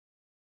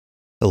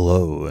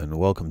Hello and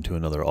welcome to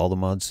another All the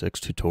Mod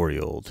 6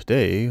 tutorial.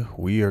 Today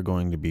we are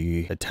going to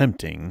be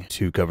attempting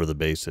to cover the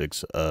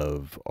basics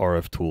of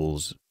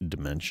RFTools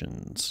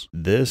Dimensions.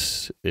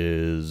 This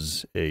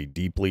is a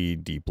deeply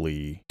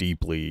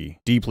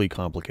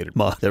complicated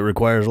mod that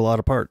requires a lot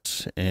of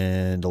parts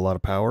and a lot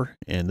of power,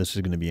 and this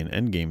is going to be an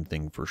endgame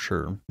thing for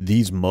sure.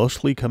 These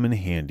mostly come in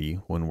handy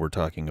when we're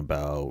talking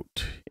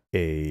about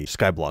a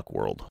skyblock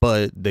world,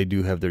 but they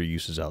do have their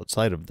uses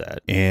outside of that,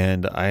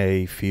 and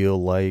I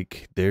feel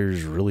like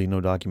there's really no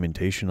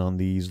documentation on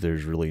these.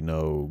 There's really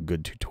no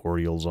good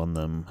tutorials on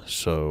them,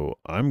 so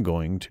I'm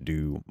going to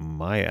do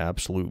my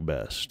absolute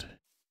best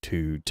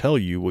to tell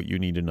you what you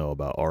need to know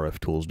about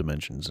RFTools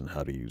Dimensions and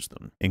how to use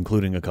them,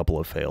 including a couple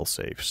of fail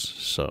safes.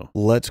 So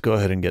let's go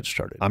ahead and get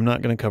started. I'm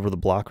not going to cover the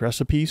block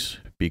recipes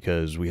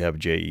because we have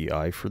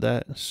JEI for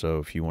that. So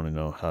if you want to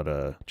know how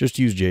to just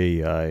use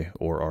JEI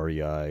or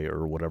REI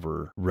or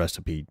whatever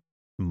recipe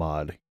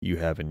mod you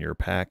have in your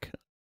pack,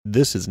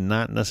 this is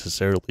not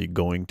necessarily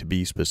going to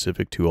be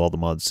specific to all the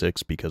mod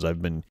 6 because I've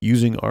been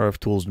using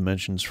RFTools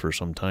Dimensions for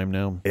some time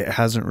now. It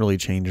hasn't really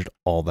changed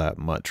all that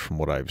much from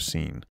what I've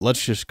seen.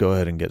 Let's just go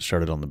ahead and get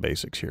started on the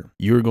basics here.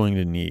 You're going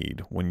to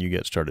need, when you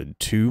get started,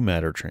 2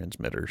 matter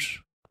transmitters,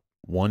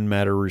 1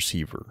 matter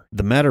receiver.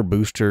 The matter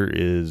booster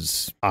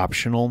is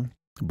optional,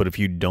 but if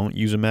you don't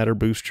use a matter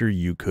booster,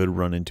 you could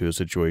run into a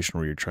situation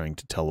where you're trying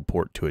to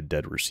teleport to a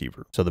dead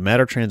receiver. So the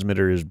matter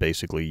transmitter is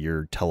basically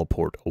your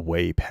teleport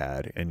away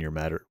pad, and your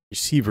matter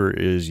receiver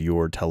is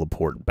your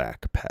teleport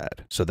back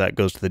pad. So that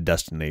goes to the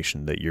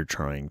destination that you're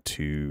trying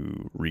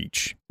to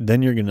reach.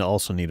 Then you're going to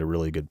also need a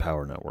really good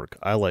power network.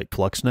 I like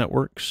flux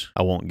networks.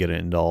 I won't get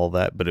into all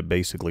that, but it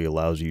basically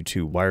allows you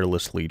to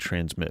wirelessly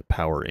transmit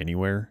power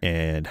anywhere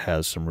and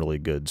has some really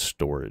good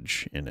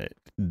storage in it.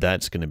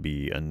 That's going to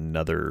be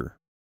another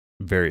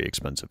very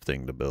expensive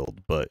thing to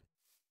build, but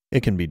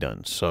it can be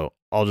done. So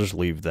I'll just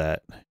leave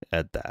that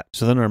at that.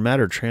 So then our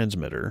matter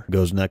transmitter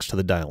goes next to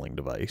the dialing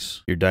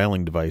device. Your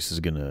dialing device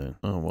is gonna,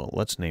 oh, well,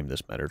 let's name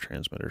this matter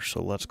transmitter.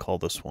 So let's call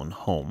this one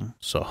home.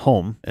 So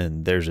home,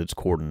 and there's its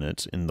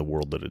coordinates in the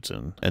world that it's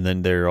in. And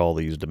then there are all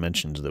these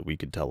dimensions that we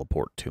could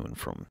teleport to and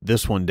from.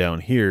 This one down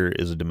here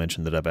is a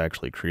dimension that I've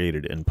actually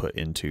created and put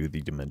into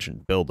the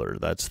dimension builder.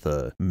 That's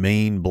the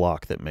main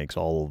block that makes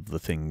all of the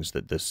things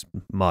that this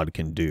mod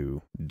can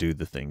do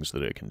the things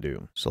that it can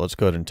do. So let's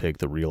go ahead and take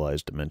the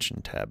realized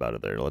dimension tab out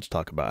of there. Let's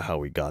talk about how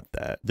we got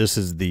that. This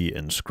is the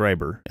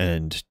inscriber,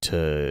 and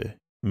to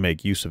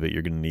make use of it,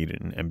 you're going to need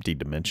an empty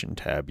dimension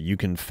tab. You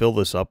can fill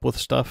this up with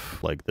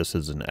stuff, like this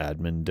is an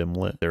admin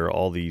dimlet. There are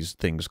all these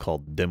things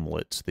called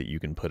dimlets that you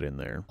can put in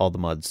there. All the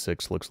mod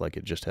 6 looks like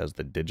it just has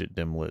the digit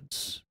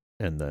dimlets,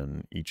 and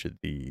then each of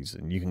these,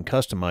 and you can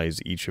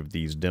customize each of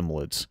these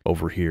dimlets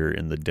over here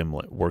in the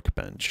dimlet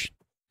workbench.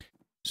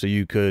 So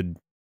you could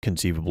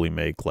conceivably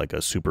make like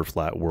a super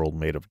flat world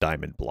made of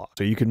diamond blocks.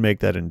 So you could make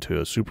that into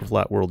a super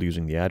flat world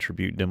using the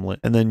attribute dimlet,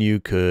 and then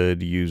you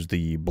could use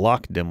the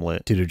block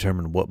dimlet to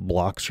determine what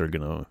blocks are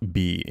going to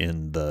be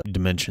in the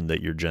dimension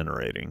that you're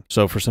generating.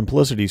 So for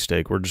simplicity's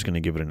sake, we're just going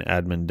to give it an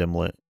admin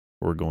dimlet.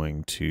 We're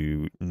going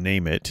to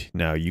name it.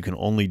 Now you can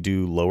only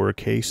do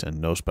lowercase and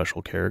no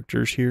special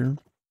characters here.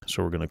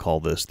 So we're going to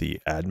call this the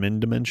admin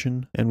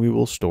dimension, and we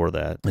will store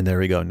that. And there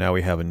we go. Now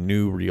we have a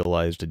new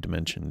realized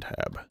dimension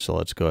tab. So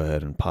let's go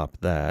ahead and pop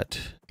that,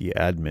 the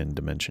admin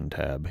dimension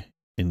tab,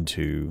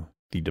 into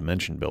the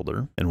dimension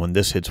builder. And when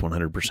this hits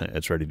 100%,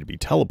 it's ready to be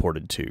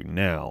teleported to.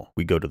 Now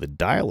we go to the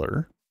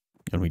dialer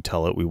and we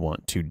tell it we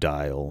want to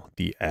dial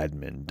the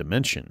admin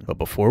dimension. But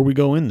before we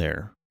go in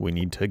there, we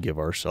need to give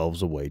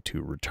ourselves a way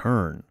to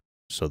return.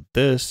 So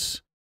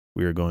this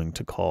we are going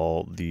to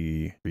call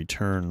the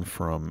return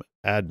from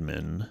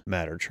admin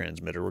matter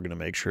transmitter. We're going to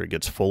make sure it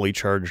gets fully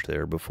charged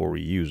there before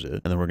we use it.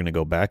 And then we're going to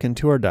go back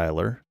into our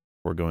dialer.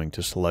 We're going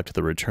to select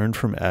the return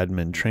from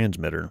admin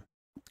transmitter,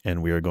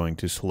 and we are going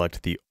to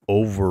select the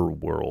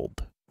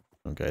overworld.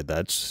 Okay,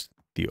 that's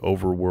the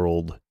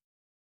overworld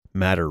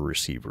matter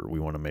receiver. We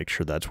want to make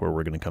sure that's where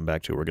we're going to come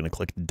back to. We're going to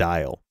click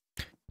dial.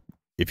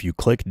 If you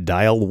click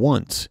dial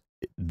once,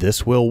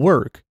 this will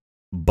work,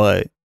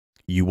 but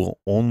you will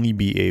only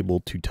be able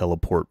to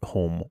teleport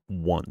home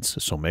once.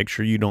 So make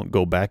sure you don't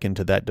go back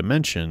into that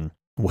dimension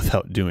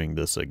without doing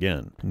this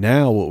again.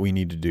 Now what we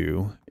need to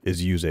do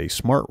is use a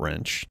smart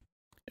wrench,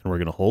 and we're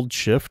going to hold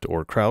shift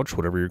or crouch,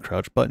 whatever your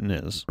crouch button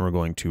is, and we're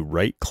going to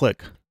right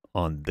click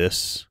on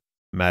this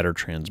matter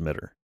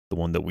transmitter, the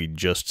one that we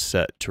just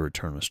set to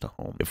return us to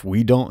home. If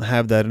we don't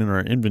have that in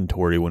our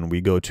inventory when we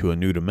go to a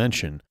new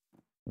dimension,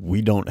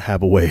 we don't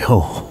have a way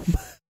home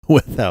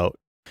without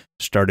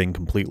starting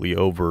completely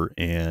over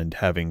and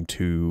having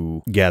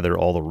to gather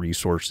all the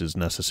resources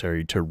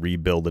necessary to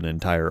rebuild an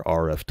entire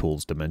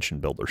RFTools dimension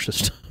builder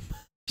system.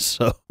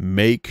 So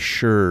make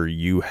sure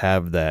you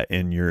have that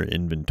in your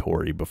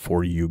inventory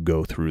before you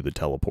go through the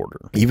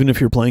teleporter. Even if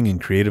you're playing in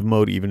creative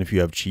mode, even if you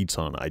have cheats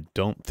on, I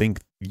don't think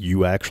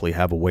you actually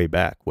have a way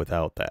back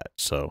without that.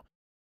 So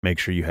make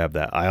sure you have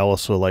that. I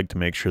also like to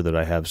make sure that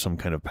I have some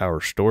kind of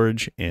power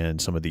storage and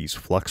some of these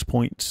flux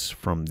points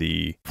from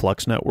the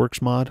Flux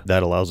Networks mod.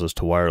 That allows us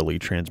to wirelessly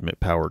transmit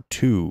power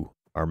to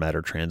our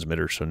matter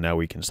transmitter, so now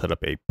we can set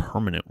up a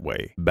permanent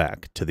way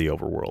back to the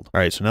overworld.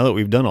 All right, so now that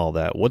we've done all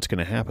that, what's going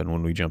to happen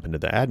when we jump into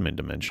the admin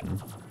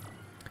dimension?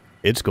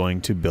 It's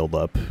going to build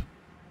up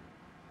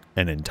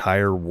an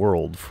entire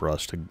world for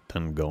us to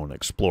then go and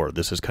explore.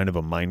 This is kind of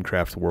a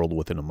Minecraft world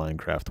within a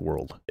Minecraft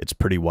world. It's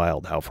pretty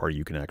wild how far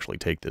you can actually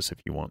take this if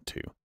you want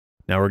to.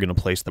 Now we're going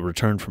to place the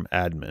return from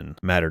admin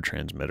matter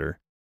transmitter.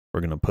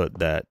 We're going to put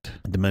that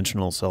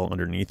dimensional cell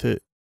underneath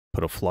it,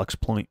 put a flux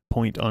point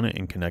on it,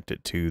 and connect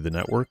it to the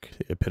network.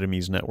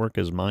 Epitome's network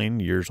is mine.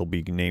 Yours will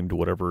be named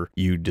whatever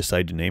you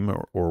decide to name it,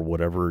 or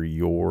whatever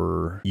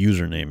your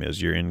username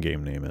is, your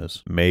in-game name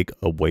is. Make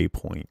a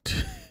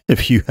waypoint.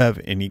 If you have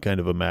any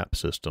kind of a map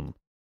system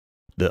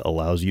that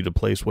allows you to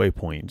place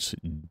waypoints,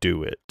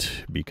 do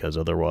it, because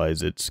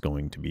otherwise it's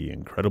going to be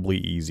incredibly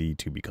easy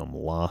to become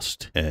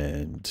lost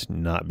and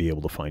not be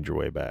able to find your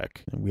way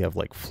back. And we have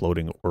like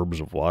floating orbs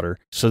of water.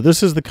 So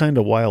this is the kind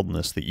of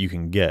wildness that you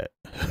can get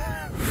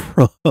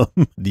from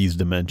these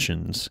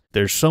dimensions.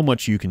 There's so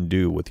much you can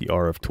do with the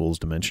RFTools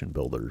dimension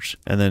builders.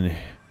 And then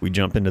we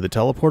jump into the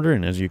teleporter,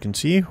 and as you can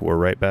see, we're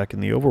right back in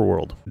the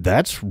overworld.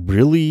 That's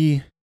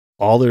really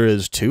all there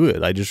is to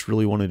it. I just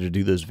really wanted to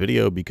do this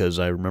video because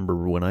I remember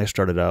when I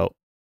started out,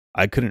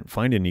 I couldn't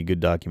find any good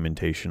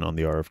documentation on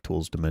the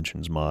RFTools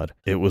Dimensions mod.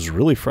 It was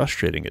really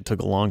frustrating. It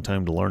took a long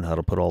time to learn how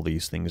to put all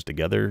these things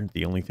together.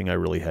 The only thing I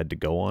really had to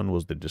go on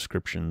was the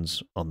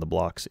descriptions on the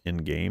blocks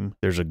in-game.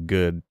 There's a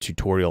good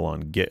tutorial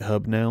on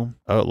GitHub now.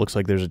 Oh, it looks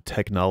like there's a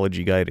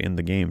technology guide in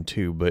the game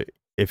too, but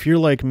if you're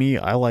like me,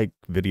 I like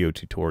video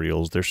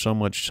tutorials. They're so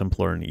much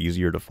simpler and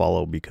easier to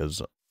follow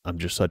because I'm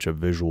just such a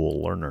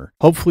visual learner.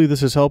 Hopefully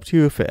this has helped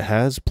you. If it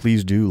has,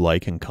 please do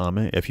like and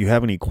comment. If you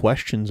have any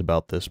questions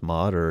about this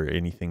mod or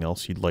anything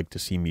else you'd like to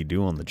see me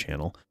do on the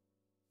channel,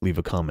 leave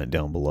a comment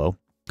down below.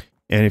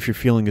 And if you're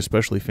feeling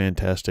especially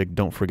fantastic,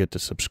 don't forget to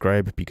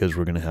subscribe, because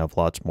we're going to have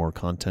lots more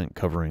content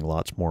covering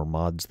lots more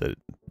mods that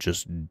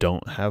just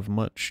don't have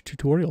much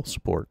tutorial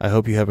support. I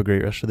hope you have a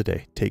great rest of the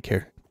day. Take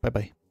care.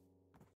 Bye-bye.